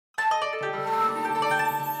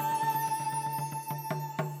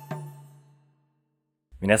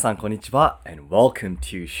皆さんこんにちは and welcome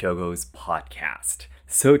to Shogo's podcast.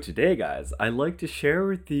 So today guys, I'd like to share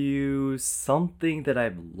with you something that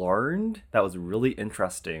I've learned that was really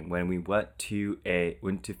interesting when we went to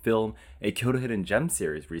film a Kyoto Hidden Gem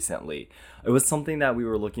series recently. It was something that we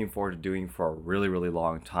were looking forward to doing for a really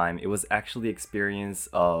long time. It was actually the experience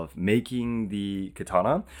of making the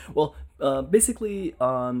katana. It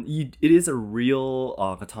is a real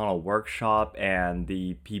katana workshop, and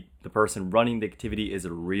the person running the activity is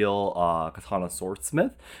a real katana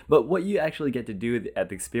swordsmith. But what you actually get to do at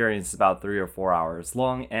the experience is about 3 or 4 hours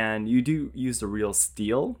long, and you do use the real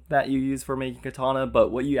steel that you use for making katana.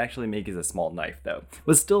 But what you actually make is a small knife, though.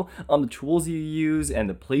 But still, the tools you use and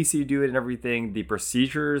the place you do it and everything, the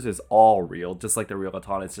procedures is all real, just like the real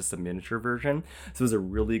katana. It's just a miniature version. So it was a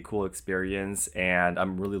really cool experience, and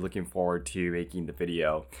I'm really looking forward to making the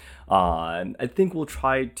video. I think we'll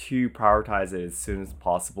try to prioritize it as soon as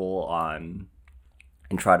possible and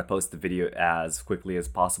try to post the video as quickly as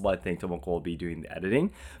possible. I think Tomoko will be doing the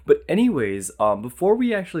editing. But anyways, before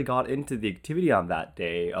we actually got into the activity on that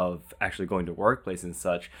day of actually going to workplace and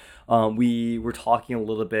such, we were talking a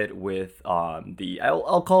little bit with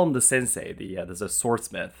I'll call him the sensei. There's a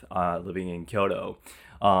swordsmith living in Kyoto.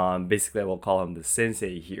 Basically, I will call him the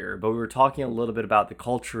sensei here, but we were talking a little bit about the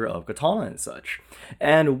culture of katana and such.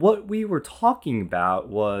 And what we were talking about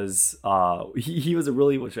was, he was a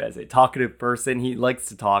really, what should I say, talkative person. He likes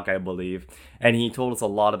to talk, I believe. And he told us a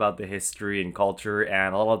lot about the history and culture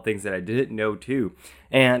and a lot of things that I didn't know too.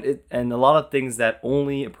 And a lot of things that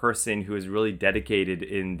only a person who is really dedicated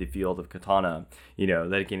in the field of katana,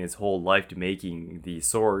 dedicating his whole life to making these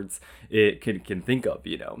swords, it can think of,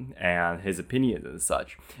 and his opinions and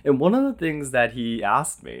such. And one of the things that he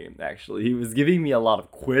asked me, actually, he was giving me a lot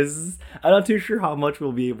of quizzes. I'm not too sure how much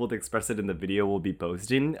we'll be able to express it in the video we'll be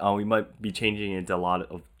posting. We might be changing it into a lot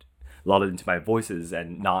into my voices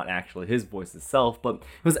and not actually his voice itself, but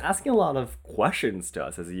he was asking a lot of questions to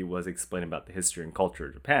us as he was explaining about the history and culture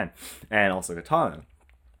of Japan and also katana.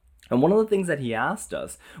 And one of the things that he asked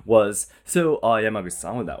us was, so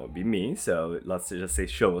Yamaguchi-san, that would be me, so let's just say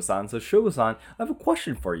Shogo-san. So Shogo-san, I have a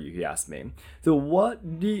question for you, he asked me. So why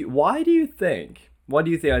do you think,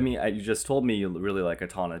 I mean, you just told me you really like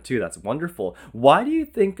katana too, that's wonderful. Why do you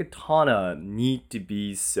think katana need to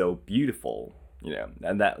be so beautiful?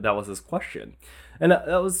 And that was his question. And that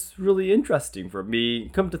was really interesting for me.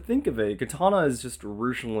 Come to think of it, katana is just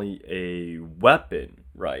originally a weapon,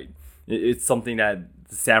 right? It's something that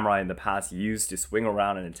the samurai in the past used to swing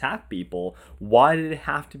around and attack people. Why did it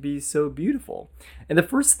have to be so beautiful? And the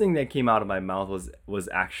first thing that came out of my mouth was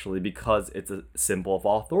actually because it's a symbol of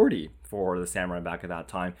authority for the samurai back at that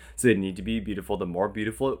time. So it needed to be beautiful. The more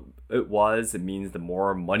beautiful it was, it means the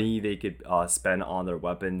more money they could spend on their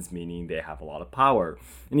weapons, meaning they have a lot of power.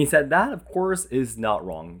 And he said that, of course, is not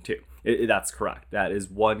wrong too. That's correct. That is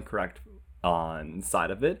one correct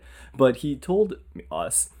side of it. But he told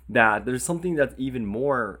us that there's something that's even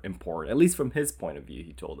more important, at least from his point of view,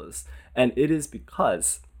 he told us. And it is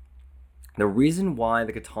because the reason why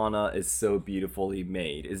the katana is so beautifully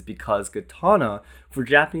made is because katana, for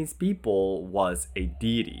Japanese people, was a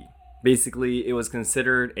deity. Basically, it was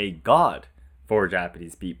considered a god for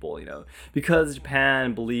Japanese people, because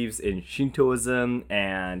Japan believes in Shintoism,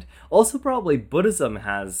 and also probably Buddhism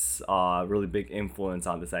has a really big influence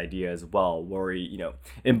on this idea as well, where,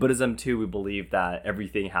 in Buddhism too, we believe that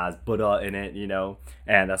everything has Buddha in it,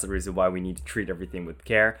 and that's the reason why we need to treat everything with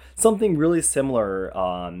care. Something really similar,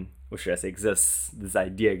 this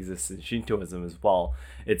idea exists in Shintoism as well.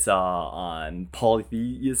 It's on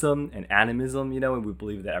polytheism and animism, and we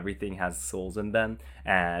believe that everything has souls in them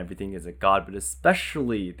and everything is a god, but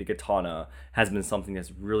especially the katana has been something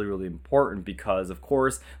that's really important because, of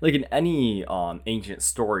course, like in any ancient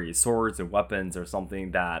story, swords and weapons are something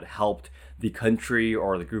that helped the country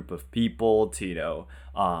or the group of people to,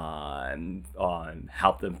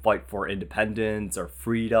 help them fight for independence or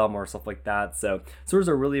freedom or stuff like that. So swords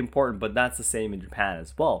are really important, but that's the same in Japan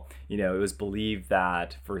as well. It was believed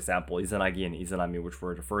that, for example, Izanagi and Izanami, which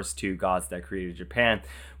were the first two gods that created Japan,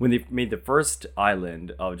 when they made the first island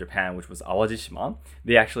of Japan, which was Awajishima,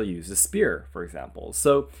 they actually used a spear, for example.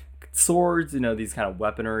 So swords, these kind of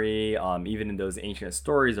weaponry, even in those ancient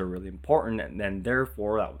stories, are really important, and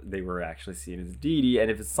therefore they were actually seen as deity. And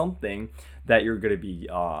if it's something that you're going to be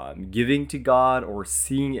giving to God or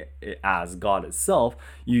seeing it as God itself,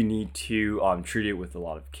 you need to treat it with a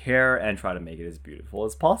lot of care and try to make it as beautiful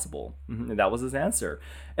as possible. And that was his answer.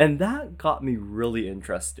 And that got me really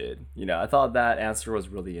interested. I thought that answer was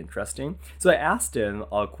really interesting. So I asked him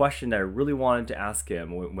a question that I really wanted to ask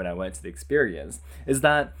him when I went to the experience, is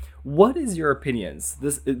that, what is your opinions?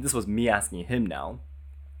 This was me asking him now.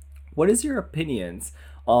 what is your opinions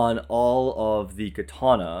on all of the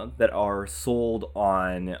katana that are sold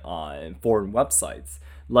on foreign websites?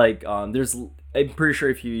 Like, I'm pretty sure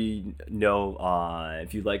if you know,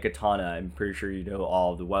 if you like katana, I'm pretty sure you know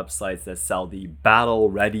all the websites that sell the battle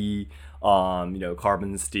ready,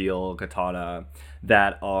 carbon steel katana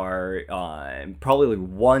that are probably like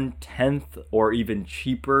 1/10 or even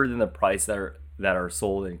cheaper than the price that are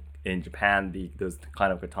sold in Japan. Those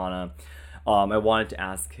kind of katana. I wanted to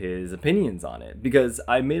ask his opinions on it because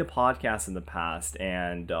I made a podcast in the past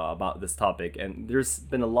and about this topic, and there's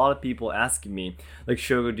been a lot of people asking me, like,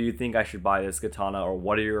 Shogo, do you think I should buy this katana, or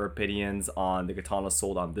what are your opinions on the katana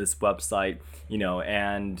sold on this website?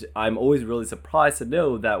 And I'm always really surprised to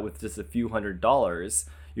know that with just a few $100s.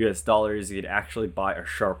 US dollars, you could actually buy a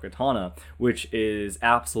sharp katana, which is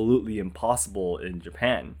absolutely impossible in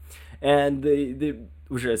Japan. And the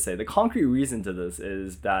what should I say? The concrete reason to this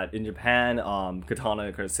is that in Japan, katana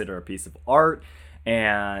is considered a piece of art,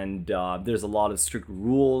 and there's a lot of strict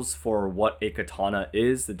rules for what a katana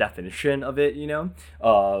is, the definition of it,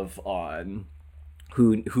 of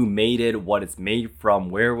who made it, what it's made from,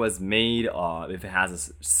 where it was made, if it has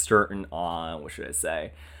a certain what should I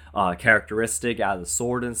say, characteristic as a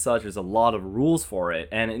sword and such. There's a lot of rules for it,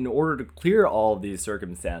 and in order to clear all of these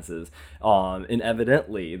circumstances,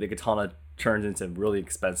 inevitably the katana turns into a really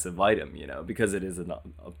expensive item, because it is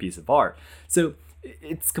a piece of art. So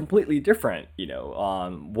it's completely different,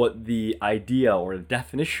 what the idea or the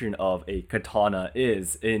definition of a katana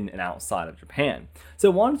is in and outside of Japan.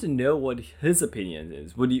 So I wanted to know what his opinion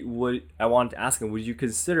is. I wanted to ask him, would you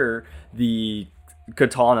consider the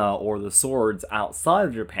katana or the swords outside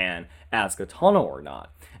of Japan as katana or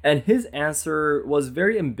not? And his answer was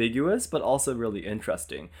very ambiguous, but also really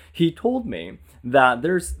interesting. He told me that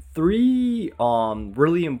there's three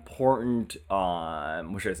really important,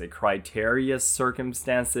 what should I say, criteria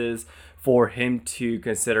circumstances for him to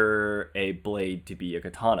consider a blade to be a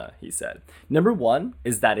katana, he said. Number one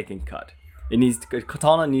is that it can cut.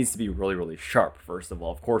 Katana needs to be really, really sharp, first of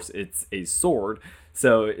all. Of course, it's a sword,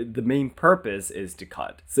 so the main purpose is to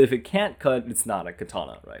cut. So if it can't cut, it's not a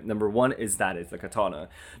katana, right? Number one is that it's a katana.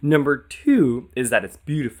 Number two is that it's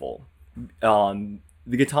beautiful.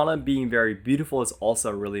 The katana being very beautiful is also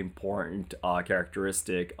a really important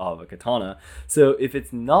characteristic of a katana. So if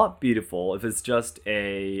it's not beautiful, if it's just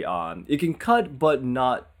it can cut, but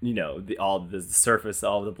not, the surface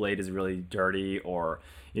of the blade is really dirty, or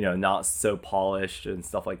not so polished and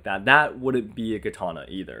stuff like that, that wouldn't be a katana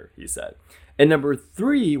either, he said. And number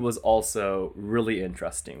three was also really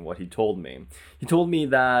interesting, what he told me. He told me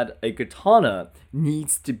that a katana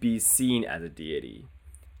needs to be seen as a deity.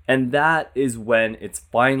 And that is when it's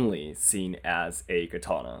finally seen as a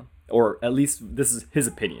katana. Or at least this is his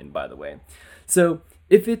opinion, by the way. So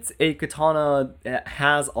if it's a katana that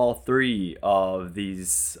has all three of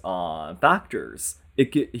these factors,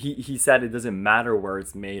 he said it doesn't matter where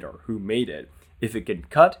it's made or who made it. If it can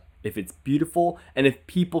cut, if it's beautiful, and if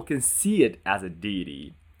people can see it as a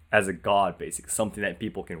deity, as a god, basically, something that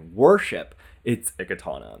people can worship, it's a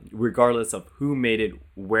katana, regardless of who made it,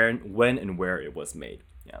 when and where it was made.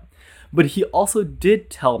 Yeah. But he also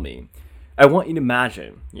did tell me, I want you to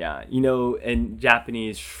imagine, in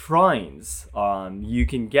Japanese shrines, you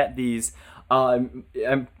can get these. I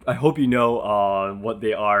hope you know what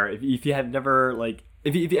they are. If you have never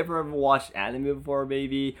if you ever watched anime before,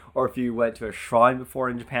 maybe, or if you went to a shrine before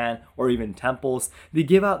in Japan, or even temples, they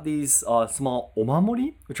give out these small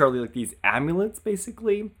omamori, which are like these amulets,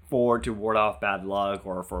 basically, to ward off bad luck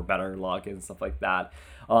or for better luck and stuff like that.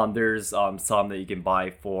 There's some that you can buy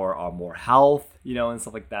for more health, and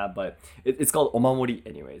stuff like that, but it's called omamori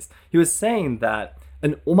anyways. He was saying that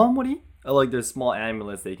an omamori, like there's small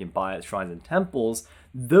amulets that you can buy at shrines and temples,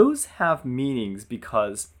 those have meanings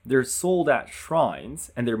because they're sold at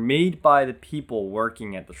shrines and they're made by the people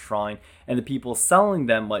working at the shrine, and the people selling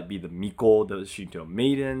them might be the miko, the Shinto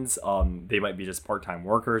maidens. They might be just part-time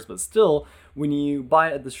workers, but still, when you buy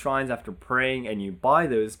it at the shrines after praying and you buy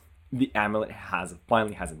those, the amulet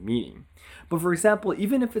finally has a meaning. But for example,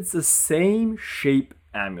 even if it's the same shape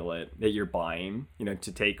amulet that you're buying,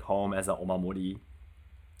 to take home as an omamori,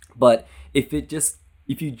 but if you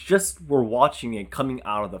just were watching it coming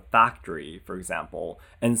out of the factory, for example,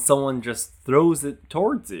 and someone just throws it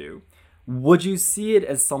towards you, would you see it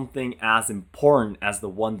as something as important as the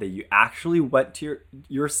one that you actually went to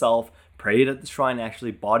yourself, prayed at the shrine,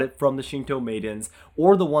 actually bought it from the Shinto maidens,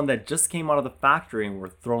 or the one that just came out of the factory and were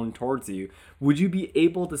thrown towards you? Would you be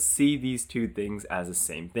able to see these two things as the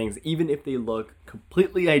same things, even if they look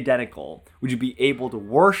completely identical? Would you be able to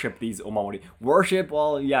worship these omamori? Worship,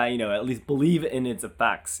 well, yeah, at least believe in its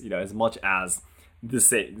effects, as much as the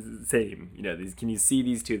same? Can you see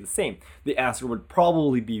these two the same? The answer would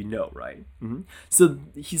probably be no, right? So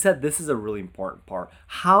he said this is a really important part.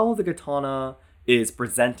 How the katana is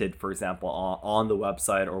presented, for example, on the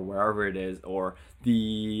website or wherever it is, or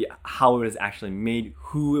how it is actually made,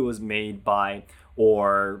 who it was made by,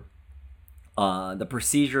 or the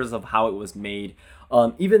procedures of how it was made.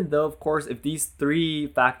 Even though, of course, if these three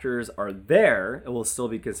factors are there, it will still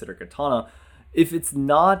be considered katana. If it's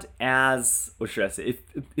not as, what should I say?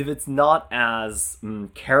 If it's not as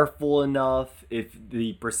careful enough, if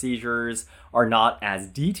the procedures are not as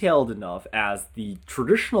detailed enough as the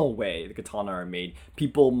traditional way the katana are made,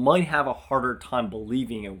 people might have a harder time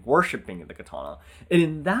believing and worshiping the katana. And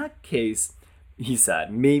in that case, he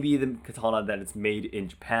said, maybe the katana that is made in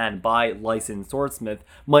Japan by licensed swordsmith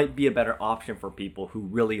might be a better option for people who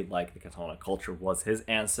really like the katana culture, was his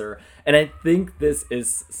answer. And I think this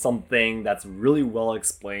is something that's really well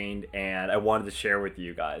explained, and I wanted to share with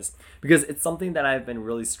you guys because it's something that I've been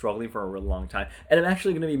really struggling for a really long time. And I'm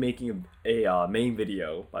actually going to be making a main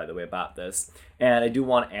video, by the way, about this. And I do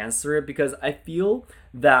want to answer it because I feel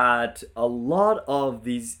that a lot of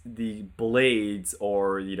the blades,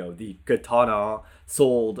 or the katana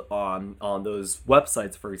sold on those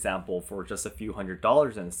websites, for example, for just a few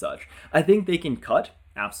 $100s and such, I think they can cut,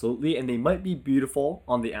 absolutely, and they might be beautiful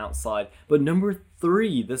on the outside. But number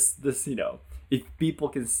three, this if people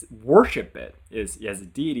can worship it as a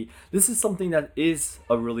deity, this is something that is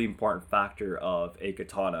a really important factor of a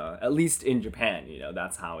katana, at least in Japan.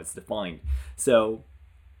 That's how it's defined. So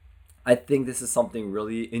I think this is something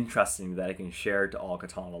really interesting that I can share to all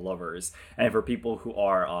katana lovers, and for people who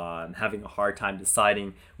are having a hard time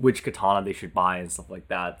deciding which katana they should buy and stuff like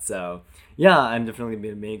that. So yeah, I'm definitely going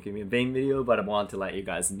to be making a main video, but I wanted to let you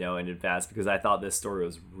guys know in advance because I thought this story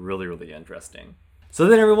was really, really interesting. So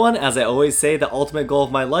then everyone, as I always say, the ultimate goal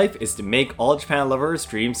of my life is to make all Japan lovers'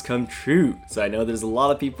 dreams come true. So I know there's a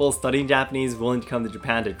lot of people studying Japanese willing to come to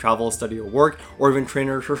Japan to travel, study, or work, or even train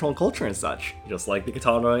our traditional culture and such. Just like the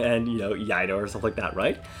katana and, iaido or stuff like that,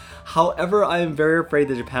 right? However, I am very afraid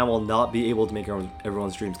that Japan will not be able to make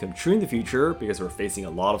everyone's dreams come true in the future because we're facing a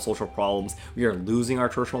lot of social problems, we are losing our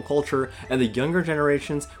traditional culture, and the younger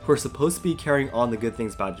generations who are supposed to be carrying on the good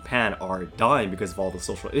things about Japan are dying because of all the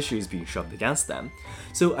social issues being shoved against them.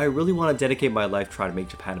 So I really want to dedicate my life trying to make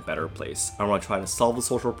Japan a better place. I want to try to solve the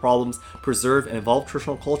social problems, preserve and evolve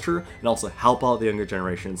traditional culture, and also help out the younger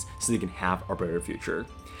generations so they can have a better future.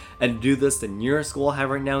 And to do this, the nearest goal I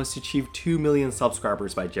have right now is to achieve 2 million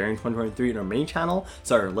subscribers by January 2023 in our main channel,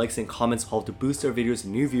 so our likes and comments help to boost our videos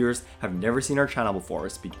and new viewers have never seen our channel before,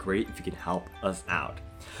 so it'd be great if you can help us out.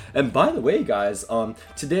 And by the way, guys,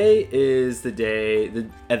 today is the day,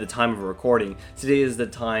 at the time of recording, today is the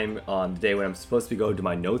time on the day when I'm supposed to go to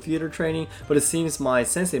my no theater training, but it seems my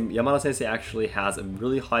sensei, Yamada sensei, actually has a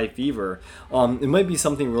really high fever. It might be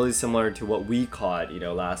something really similar to what we caught,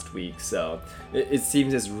 last week, so it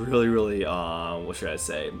seems it's really, what should I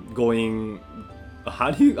say, going...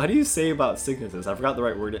 How do you say about sicknesses? I forgot the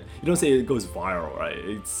right word. You don't say it goes viral, right?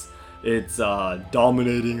 It's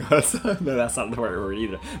dominating us. No, that's not the right word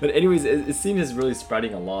either. But anyways, it seems it's really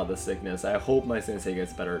spreading a lot of the sickness. I hope my sensei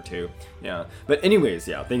gets better too. Yeah. But anyways,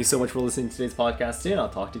 yeah, thank you so much for listening to today's podcast, and I'll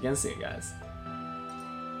talk to you again soon, guys.